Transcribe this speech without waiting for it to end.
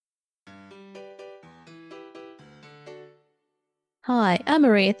Hi, I'm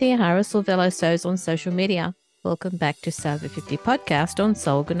Maria Theoharis or Velo Sews on social media. Welcome back to Sew Over 50 podcast on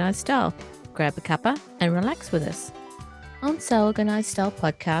Sew Organized Style. Grab a cuppa and relax with us. On Sew Organized Style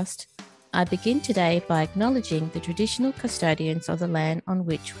podcast, I begin today by acknowledging the traditional custodians of the land on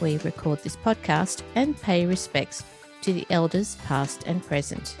which we record this podcast and pay respects to the elders past and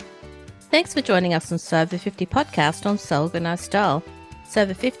present. Thanks for joining us on Sew Over 50 podcast on Sew Organized Style. Sew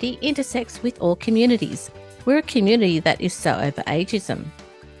Over 50 intersects with all communities. We're a community that is so over ageism.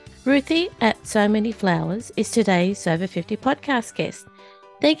 Ruthie at So Many Flowers is today's So Over 50 podcast guest.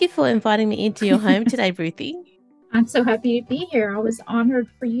 Thank you for inviting me into your home today, Ruthie. I'm so happy to be here. I was honored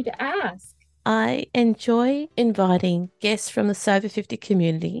for you to ask. I enjoy inviting guests from the So Over 50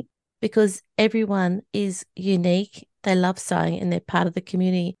 community because everyone is unique. They love sewing and they're part of the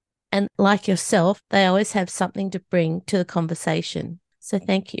community. And like yourself, they always have something to bring to the conversation. So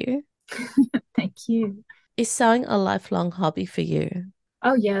thank you. Thank you. Is sewing a lifelong hobby for you?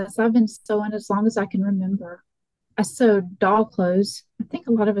 Oh, yes. I've been sewing as long as I can remember. I sewed doll clothes. I think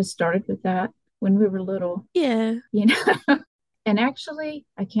a lot of us started with that when we were little, Yeah. you know. And actually,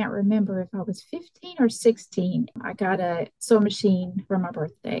 I can't remember if I was 15 or 16. I got a sewing machine for my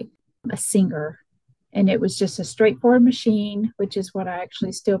birthday, a Singer. And it was just a straightforward machine, which is what I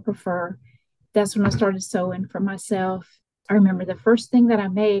actually still prefer. That's when I started sewing for myself. I remember the first thing that I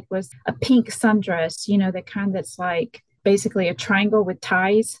made was a pink sundress, the kind that's like basically a triangle with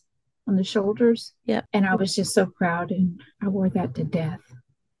ties on the shoulders. Yeah. And I was just so proud, and I wore that to death.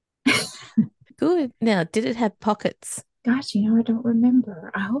 Good. Now, did it have pockets? Gosh, I don't remember.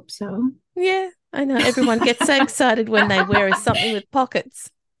 I hope so. Yeah, I know. Everyone gets so excited when they wear something with pockets.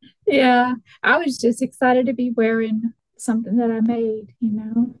 Yeah, I was just excited to be wearing something that I made.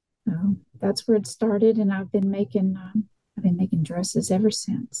 So that's where it started, and I've been making dresses ever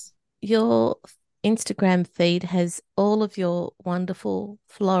since. Your Instagram feed has all of your wonderful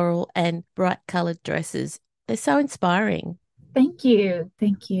floral and bright colored dresses. They're so inspiring. Thank you.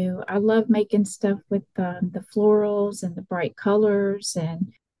 Thank you. I love making stuff with the florals and the bright colors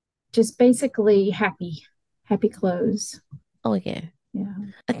and just basically happy clothes. Oh, yeah. Yeah.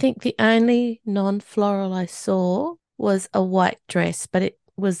 I think the only non-floral I saw was a white dress, but it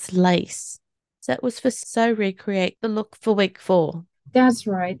was lace. So that was for So Recreate the look for week 4. That's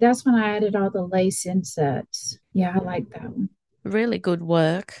right. That's when I added all the lace insets. Yeah, I like that one. Really good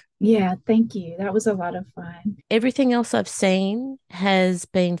work. Yeah, thank you. That was a lot of fun. Everything else I've seen has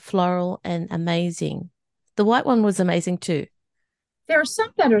been floral and amazing. The white one was amazing too. There are some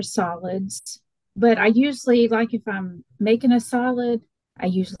that are solids, but I usually, like if I'm making a solid, I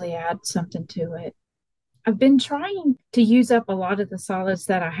usually add something to it. I've been trying to use up a lot of the solids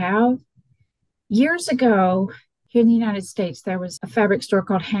that I have. Years ago, here in the United States, there was a fabric store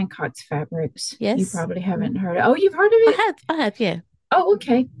called Hancock's Fabrics. You Yes, probably haven't heard of. Oh, you've heard of it? I have, yeah. Oh,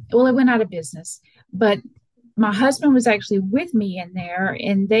 okay. Well, it went out of business. But my husband was actually with me in there,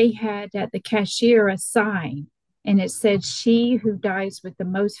 and they had at the cashier a sign, and it said, "She who dies with the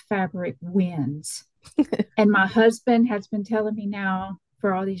most fabric wins." And my husband has been telling me now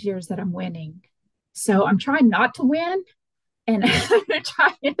for all these years that I'm winning. So I'm trying not to win, and I'm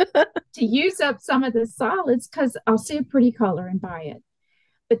trying to use up some of the solids because I'll see a pretty color and buy it.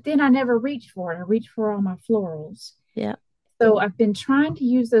 But then I never reach for it. I reach for all my florals. Yeah. So I've been trying to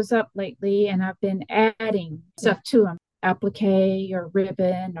use those up lately, and I've been adding stuff to them, applique or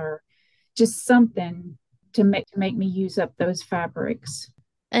ribbon or just something to make me use up those fabrics.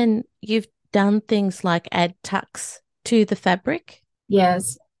 And you've done things like add tucks to the fabric.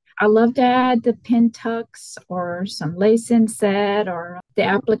 Yes, I love to add the pin tucks or some lace inset or the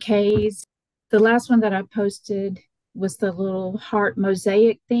appliques. The last one that I posted was the little heart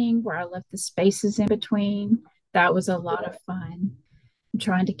mosaic thing where I left the spaces in between. That was a lot of fun. I'm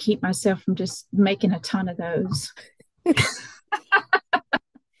trying to keep myself from just making a ton of those.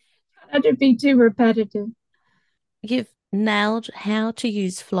 Not to be too repetitive. You've nailed how to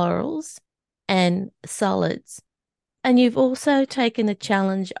use florals and solids. And you've also taken the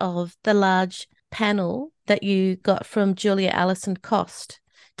challenge of the large panel that you got from Julia Allison Cost.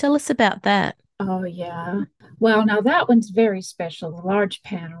 Tell us about that. Oh, yeah. Well, now that one's very special, the large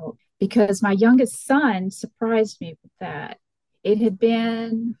panel, because my youngest son surprised me with that. It had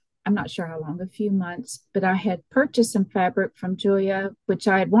been, I'm not sure how long, a few months, but I had purchased some fabric from Julia, which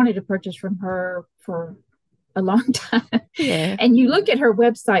I had wanted to purchase from her for a long time. Yeah. And you look at her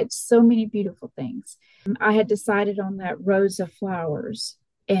website, so many beautiful things. I had decided on that rose of flowers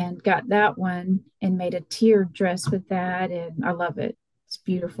and got that one and made a tiered dress with that. And I love it. It's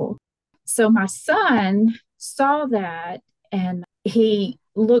beautiful. So my son saw that and he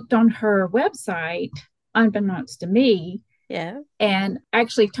looked on her website, unbeknownst to me, Yeah. and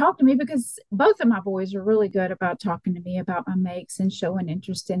actually talked to me because both of my boys are really good about talking to me about my makes and showing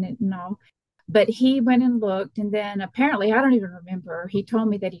interest in it and all. But he went and looked, and then apparently, I don't even remember. He told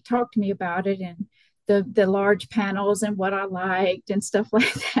me that he talked to me about it and the large panels and what I liked and stuff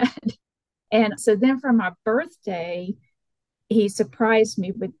like that. And so then for my birthday, he surprised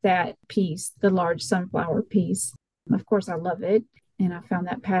me with that piece, the large sunflower piece. Of course, I love it. And I found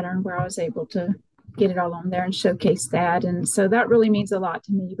that pattern where I was able to get it all on there and showcase that. And so that really means a lot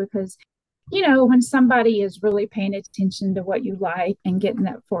to me because, when somebody is really paying attention to what you like and getting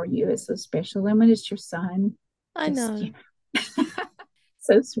that for you is so special. And when it's your son, I just, know.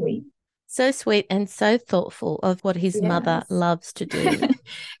 so sweet. So sweet and so thoughtful of what his mother Yes. loves to do.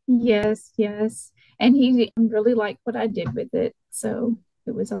 Yes, yes. And he really liked what I did with it. So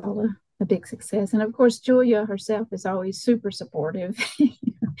it was all a big success. And of course, Julia herself is always super supportive,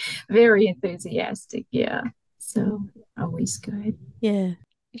 very enthusiastic. Yeah. So always good. Yeah.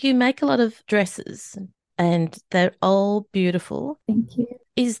 You make a lot of dresses and they're all beautiful. Thank you.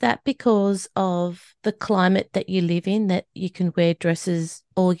 Is that because of the climate that you live in that you can wear dresses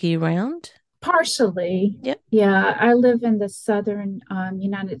all year round? Partially. Yep. Yeah, I live in the southern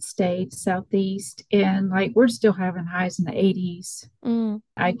United States, southeast, and like we're still having highs in the 80s. Mm.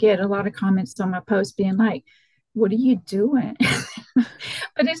 I get a lot of comments on my post being like, what are you doing?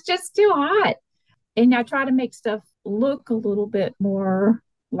 But it's just still hot. And I try to make stuff look a little bit more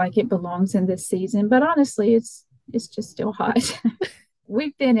like it belongs in this season. But honestly, it's just still hot.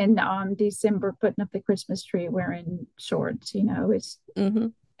 We've been in December putting up the Christmas tree wearing shorts. It's Mm-hmm.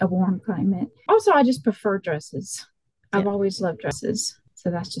 a warm climate. Also, I just prefer dresses. I've Yeah. always loved dresses.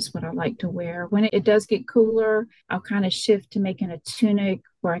 So that's just what I like to wear. When it does get cooler, I'll kind of shift to making a tunic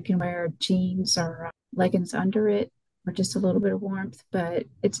where I can wear jeans or leggings under it or just a little bit of warmth, but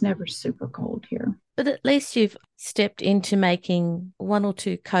it's never super cold here. But at least you've stepped into making one or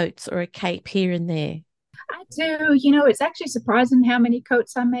two coats or a cape here and there. I do. It's actually surprising how many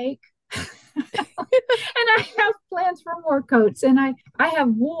coats I make. And I have plans for more coats. And I have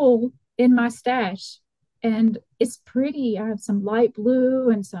wool in my stash, and it's pretty. I have some light blue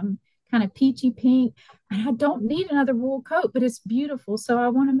and some kind of peachy pink. And I don't need another wool coat, but it's beautiful. So I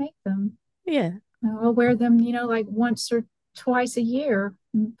want to make them. Yeah. I'll wear them, like once or twice a year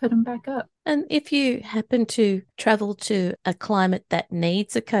and put them back up. And if you happen to travel to a climate that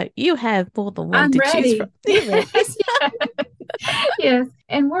needs a coat, you have more than one I'm to choose from. ready. You're ready. Yes. Yes.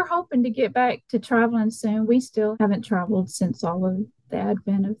 And we're hoping to get back to traveling soon. We still haven't traveled since all of the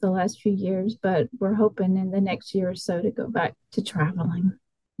advent of the last few years, but we're hoping in the next year or so to go back to traveling.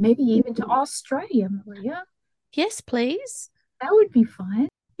 Maybe even to Australia, Maria. Yes, please. That would be fun.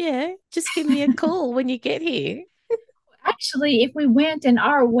 Yeah. Just give me a call when you get here. Actually, if we went in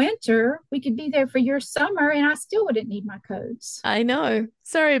our winter, we could be there for your summer and I still wouldn't need my coats. I know.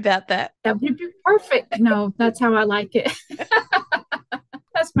 Sorry about that. That would be perfect. No, that's how I like it.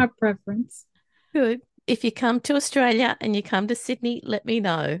 That's my preference. Good. If you come to Australia and you come to Sydney, let me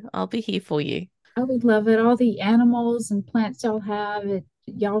know. I'll be here for you. I would love it. All the animals and plants y'all have,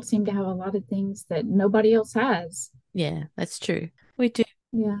 y'all seem to have a lot of things that nobody else has. Yeah, that's true. We do.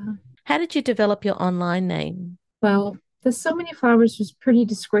 Yeah. How did you develop your online name? Well, the So Many Flowers was pretty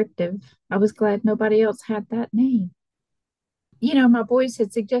descriptive. I was glad nobody else had that name. My boys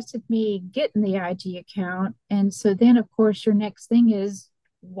had suggested me getting the IG account. And so then, of course, your next thing is,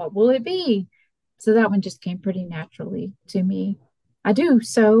 what will it be? So that one just came pretty naturally to me. I do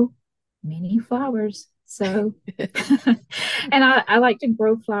so many flowers. So, and I like to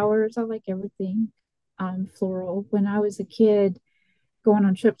grow flowers. I like everything floral. When I was a kid, going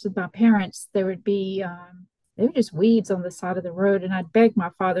on trips with my parents, there were just weeds on the side of the road, and I'd beg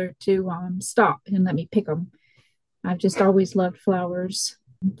my father to stop and let me pick them. I've just always loved flowers,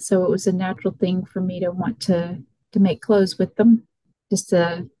 so it was a natural thing for me to want to make clothes with them. Just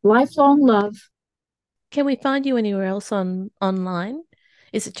a lifelong love. Can we find you anywhere else online?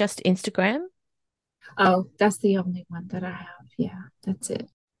 Is it just Instagram? Oh, that's the only one that I have. Yeah, that's it.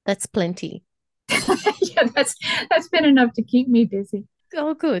 That's plenty. Yeah, that's been enough to keep me busy.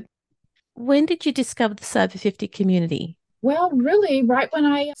 Oh, good. When did you discover the Sober 50 community? Well, really, right when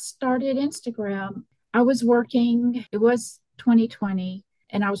I started Instagram, I was working, it was 2020,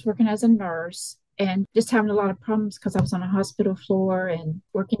 and I was working as a nurse and just having a lot of problems because I was on a hospital floor and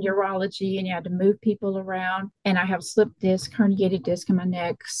working urology, and you had to move people around. And I have slipped disc, herniated disc in my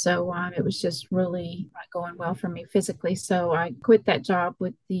neck. So it was just really not going well for me physically. So I quit that job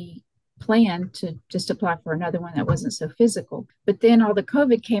with the plan to just apply for another one that wasn't so physical. But then all the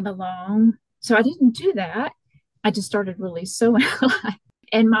COVID came along. So I didn't do that. I just started really sewing a lot.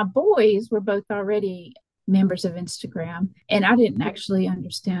 And my boys were both already members of Instagram. And I didn't actually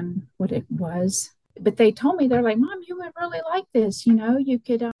understand what it was. But they told me, they're like, Mom, you would really like this. You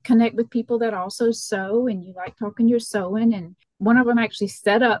could connect with people that also sew and you like talking your sewing. And one of them actually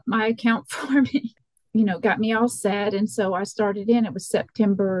set up my account for me, got me all set. And so I started in, it was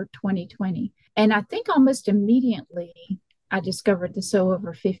September 2020. And I think almost immediately I discovered the Sew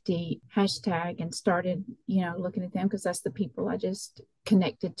Over 50 hashtag and started, looking at them because that's the people I just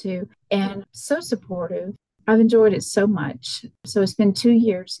connected to and so supportive. I've enjoyed it so much. So it's been 2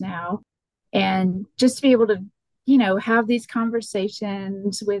 years now. And just to be able to, have these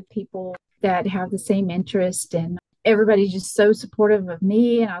conversations with people that have the same interest and everybody's just so supportive of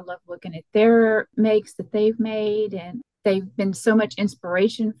me. And I love looking at their makes that they've made. And they've been so much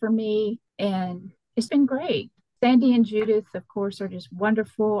inspiration for me. And it's been great. Sandy and Judith, of course, are just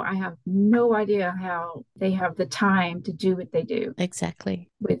wonderful. I have no idea how they have the time to do what they do. Exactly.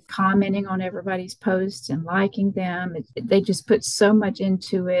 With commenting on everybody's posts and liking them. They just put so much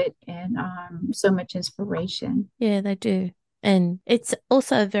into it and so much inspiration. Yeah, they do. And it's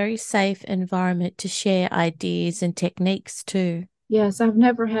also a very safe environment to share ideas and techniques too. Yes, I've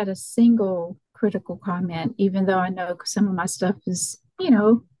never had a single critical comment, even though I know some of my stuff is,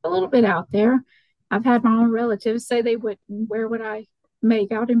 a little bit out there. I've had my own relatives say they wouldn't wear what I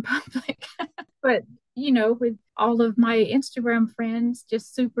make out in public. But, with all of my Instagram friends,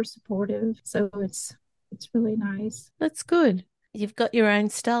 just super supportive. So it's really nice. That's good. You've got your own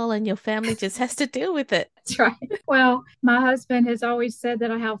style and your family just has to deal with it. That's right. Well, my husband has always said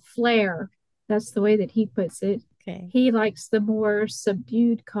that I have flair. That's the way that he puts it. Okay. He likes the more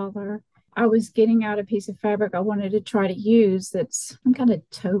subdued color. I was getting out a piece of fabric I wanted to try to use that's some kind of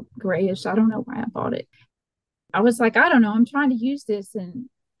taupe grayish. I don't know why I bought it. I was like, I don't know. I'm trying to use this. And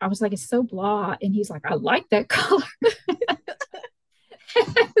I was like, it's so blah. And he's like, I like that color.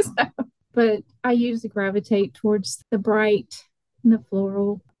 So, but I usually gravitate towards the bright and the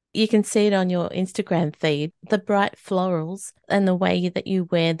floral. You can see it on your Instagram feed, the bright florals and the way that you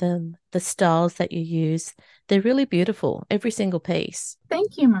wear them, the styles that you use. They're really beautiful, every single piece.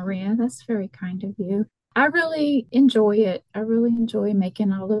 Thank you, Maria. That's very kind of you. I really enjoy it. I really enjoy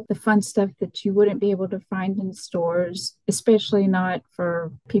making all of the fun stuff that you wouldn't be able to find in stores, especially not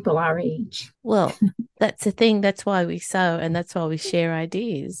for people our age. Well, that's the thing. That's why we sew and that's why we share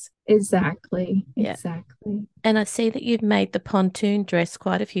ideas. Exactly. Yeah. Exactly. And I see that you've made the pontoon dress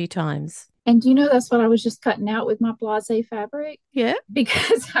quite a few times. And that's what I was just cutting out with my blase fabric. Yeah.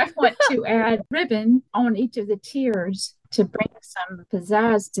 Because I want to add ribbon on each of the tiers to bring some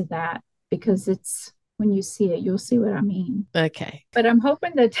pizzazz to that because it's when you see it, you'll see what I mean. Okay. But I'm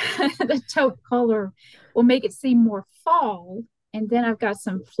hoping that the taupe color will make it seem more fall. And then I've got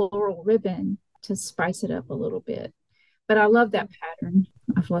some floral ribbon to spice it up a little bit. But I love that pattern.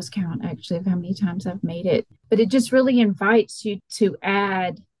 I've lost count actually of how many times I've made it. But it just really invites you to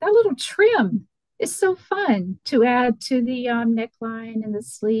add that little trim. It's so fun to add to the neckline and the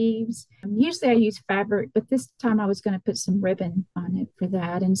sleeves. Usually I use fabric, but this time I was going to put some ribbon on it for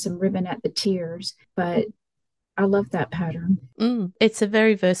that and some ribbon at the tiers. But I love that pattern. It's a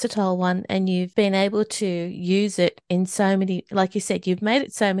very versatile one, and you've been able to use it in so many, like you said, you've made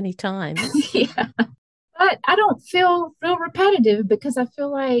it so many times. Yeah. But I don't feel real repetitive because I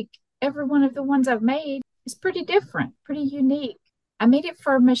feel like every one of the ones I've made is pretty different, pretty unique. I made it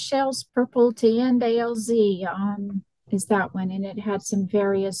for Michelle's Purple Tien ALZ, is that one, and it had some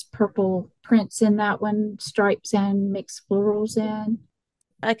various purple prints in that one, stripes and mixed florals in.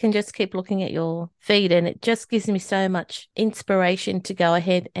 I can just keep looking at your feed and it just gives me so much inspiration to go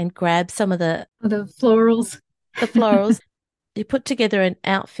ahead and grab some of the florals. The florals. You put together an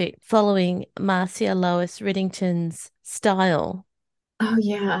outfit following Marcia Lois Riddington's style. Oh,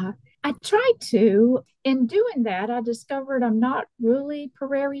 yeah. I tried to. In doing that, I discovered I'm not really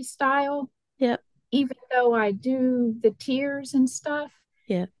Prairie style. Yep. Even though I do the tiers and stuff.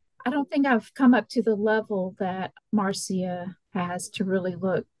 Yeah. I don't think I've come up to the level that Marcia has to really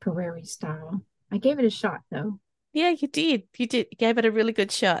look Prairie style. I gave it a shot though. Yeah, you did. You gave it a really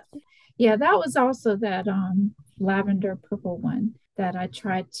good shot. Yeah, that was also that lavender purple one that I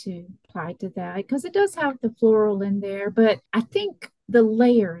tried to apply to that because it does have the floral in there, but I think the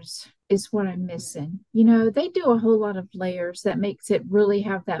layers is what I'm missing. They do a whole lot of layers that makes it really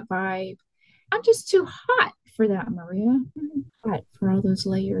have that vibe. I'm just too hot for that, Maria. I'm hot for all those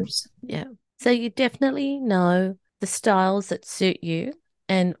layers. Yeah. So you definitely know the styles that suit you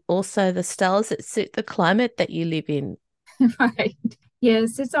and also the styles that suit the climate that you live in. Right.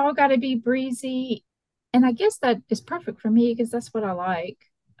 Yes, it's all got to be breezy. And I guess that is perfect for me because that's what I like.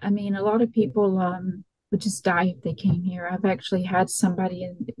 I mean, a lot of people would just die if they came here. I've actually had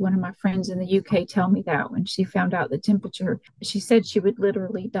somebody, one of my friends in the UK, tell me that when she found out the temperature. She said she would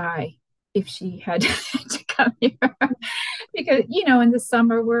literally die if she had to come here. Because, in the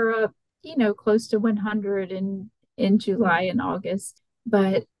summer we're up, close to 100 in July and August.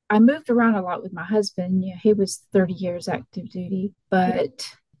 But I moved around a lot with my husband. He was 30 years active duty, but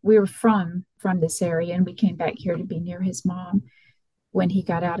we were from this area, and we came back here to be near his mom when he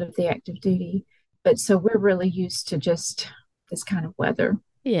got out of the active duty. But so we're really used to just this kind of weather.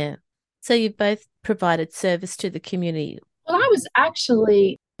 Yeah. So you both provided service to the community. Well, I was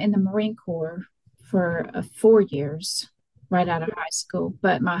actually in the Marine Corps for 4 years right out of high school,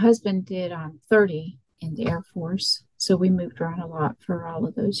 but my husband did 30 in the Air Force. So we moved around a lot for all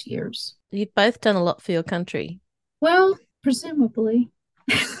of those years. You've both done a lot for your country. Well, presumably.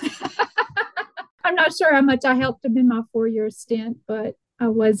 I'm not sure how much I helped him in my 4-year stint, but I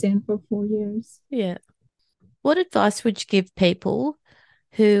was in for 4 years. Yeah. What advice would you give people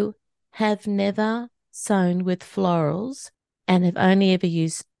who have never sewn with florals and have only ever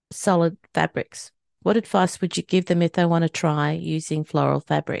used solid fabrics? What advice would you give them if they want to try using floral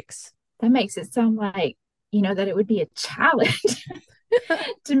fabrics? That makes it sound like, that it would be a challenge.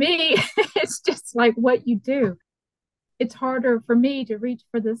 To me, it's just like what you do. It's harder for me to reach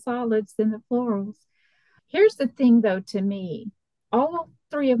for the solids than the florals. Here's the thing, though, to me, all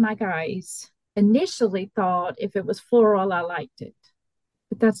 3 of my guys initially thought if it was floral, I liked it.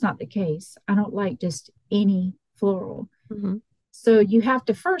 But that's not the case. I don't like just any floral. Mm-hmm. So you have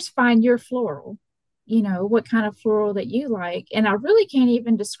to first find your floral, what kind of floral that you like. And I really can't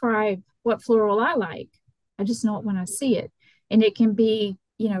even describe what floral I like. I just know it when I see it. And it can be,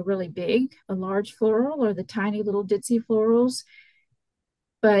 really big, a large floral, or the tiny little ditzy florals.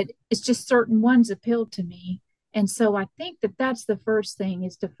 But it's just certain ones appeal to me. And so I think that that's the first thing,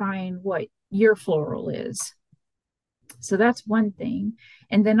 is to find what your floral is. So that's one thing.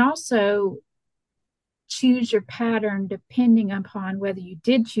 And then also choose your pattern depending upon whether you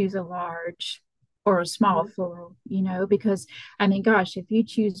did choose a large or a small floral, because I mean, gosh, if you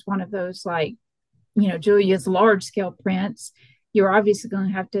choose one of those, like, Julia's large scale prints, you're obviously going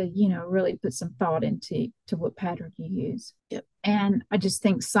to have to, really put some thought into what pattern you use. Yep. And I just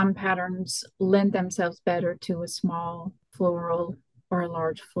think some patterns lend themselves better to a small floral or a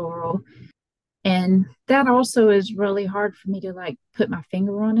large floral. And that also is really hard for me to like put my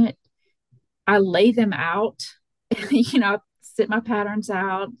finger on it. I lay them out, sit my patterns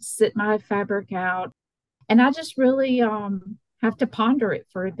out, sit my fabric out. And I just really have to ponder it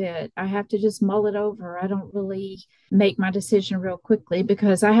for a bit. I have to just mull it over. I don't really make my decision real quickly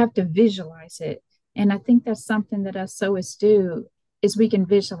because I have to visualize it. And I think that's something that us sewists do, is we can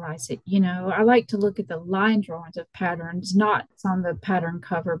visualize it. I like to look at the line drawings of patterns, not on the pattern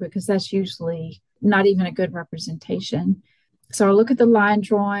cover, because that's usually not even a good representation. So I look at the line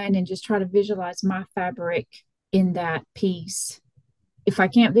drawing and just try to visualize my fabric in that piece. If I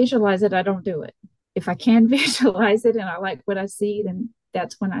can't visualize it, I don't do it. If I can visualize it and I like what I see, then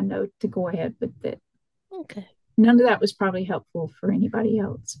that's when I know to go ahead with it. Okay. None of that was probably helpful for anybody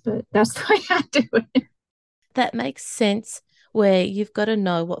else, but that's the way I do it. That makes sense, where you've got to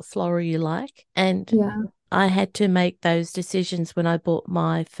know what floral you like. And yeah. I had to make those decisions when I bought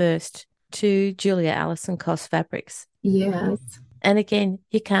my first 2 Julia Allison Cost fabrics. Yes. And again,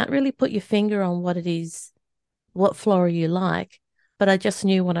 you can't really put your finger on what it is, what floral you like, but I just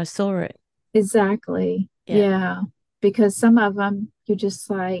knew when I saw it. Exactly. Yeah. Because some of them you're just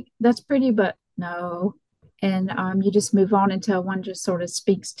like, that's pretty, but no. And you just move on until one just sort of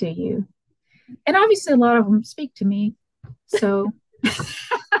speaks to you. And obviously a lot of them speak to me. So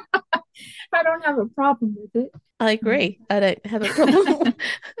I don't have a problem with it. I agree. I don't have a problem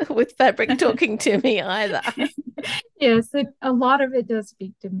with fabric talking to me either. Yes, a lot of it does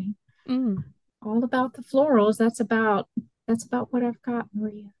speak to me. All about the florals. That's about what I've got,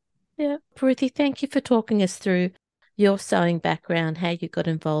 Maria. Yeah. Ruthie, thank you for talking us through your sewing background, how you got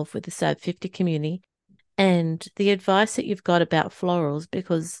involved with the Sew 50 community, and the advice that you've got about florals,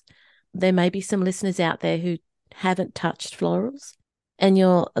 because there may be some listeners out there who haven't touched florals, and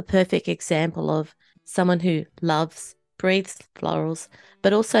you're a perfect example of someone who loves, breathes florals,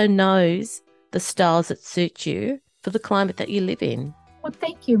 but also knows the styles that suit you for the climate that you live in. Well,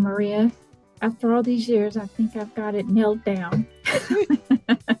 thank you, Maria. After all these years, I think I've got it nailed down.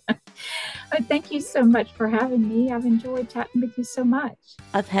 But thank you so much for having me. I've enjoyed chatting with you so much.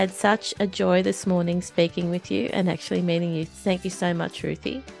 I've had such a joy this morning speaking with you and actually meeting you. Thank you so much,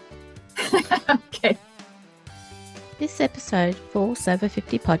 Ruthie. Okay. This episode for Sew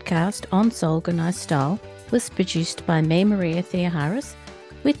 50 podcast on Sew Organised Style was produced by me, Maria Theoharis,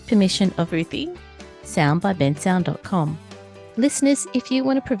 with permission of Ruthie. soundbybensound.com. Listeners, if you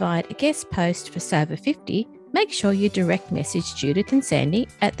want to provide a guest post for Sew Over 50, make sure you direct message Judith and Sandy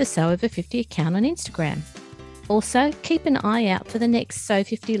at the Sew Over 50 account on Instagram. Also, keep an eye out for the next Sew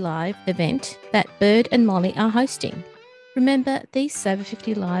 50 Live event that Bird and Molly are hosting. Remember, these Sew Over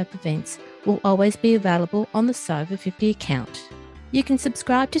 50 Live events will always be available on the Sew Over 50 account. You can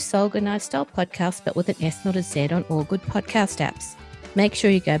subscribe to Sew Organized Style Podcast, but with an S, not a Z, on all good podcast apps. Make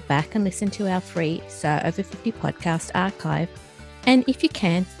sure you go back and listen to our free Sew Over 50 podcast archive. And if you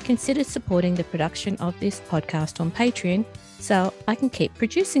can, consider supporting the production of this podcast on Patreon so I can keep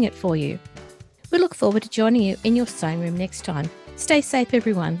producing it for you. We look forward to joining you in your sewing room next time. Stay safe,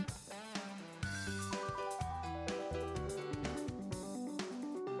 everyone.